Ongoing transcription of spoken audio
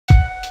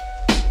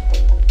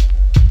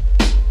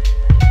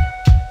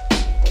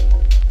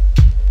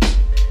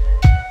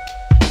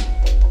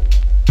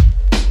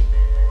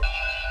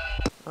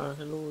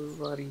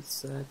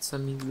it's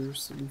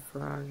anniversary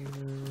Friday.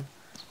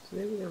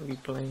 Today we're gonna be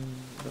playing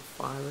the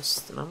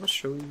forest, and I'm gonna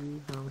show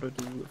you how to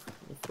do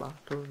the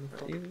flapper.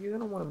 You're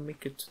gonna want to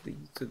make it to the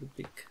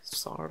big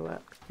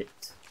starlap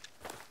pit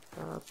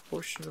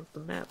portion of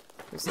the map.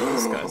 This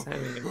guy's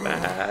having a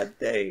bad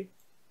day.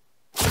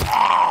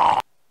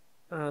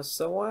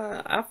 So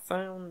I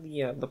found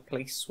the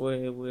place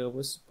where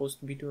we're supposed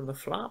to be doing the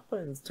flapper,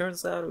 and it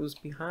turns out it was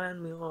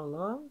behind me all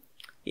along.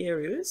 Here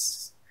it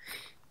is.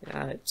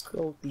 It's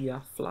called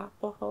the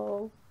flapper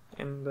hall,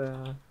 and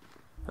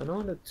in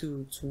order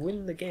to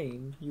win the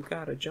game, you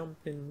gotta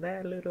jump in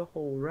that little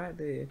hole right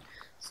there.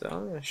 So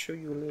I'm gonna show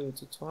you a little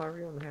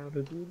tutorial on how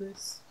to do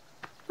this.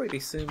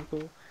 Pretty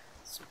simple.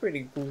 It's a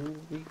pretty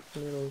groovy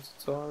little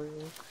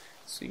tutorial.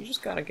 So you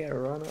just gotta get a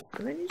run up,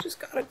 and then you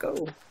just gotta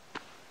go.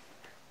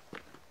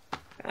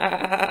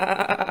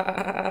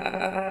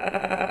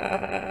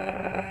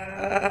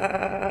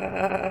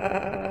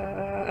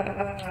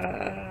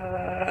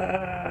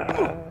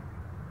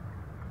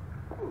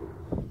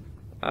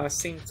 I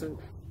seem to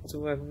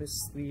have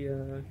missed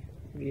the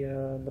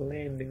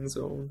landing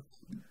zone.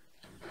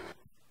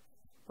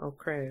 Oh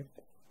crap.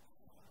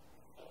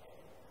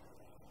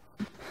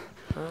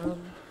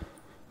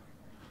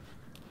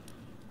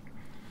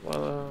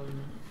 Well,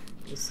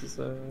 this is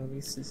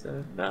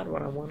not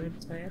what I wanted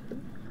to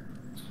happen.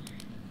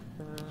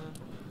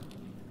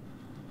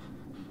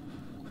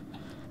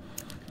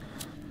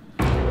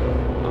 Oh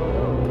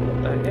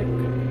no, what the heck?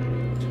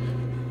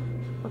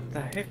 What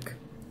the heck?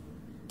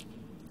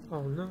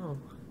 Oh no,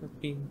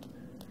 I've been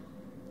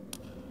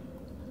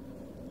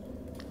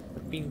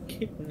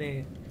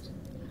kidnapped.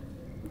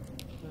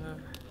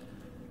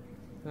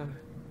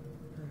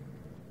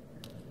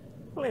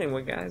 Well,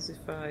 anyway, guys, if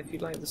you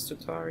like this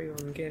tutorial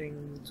on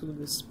getting to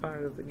this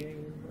part of the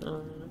game,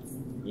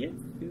 yeah,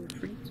 feel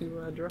free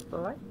to drop a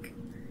like,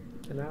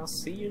 and I'll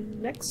see you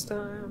next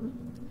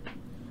time.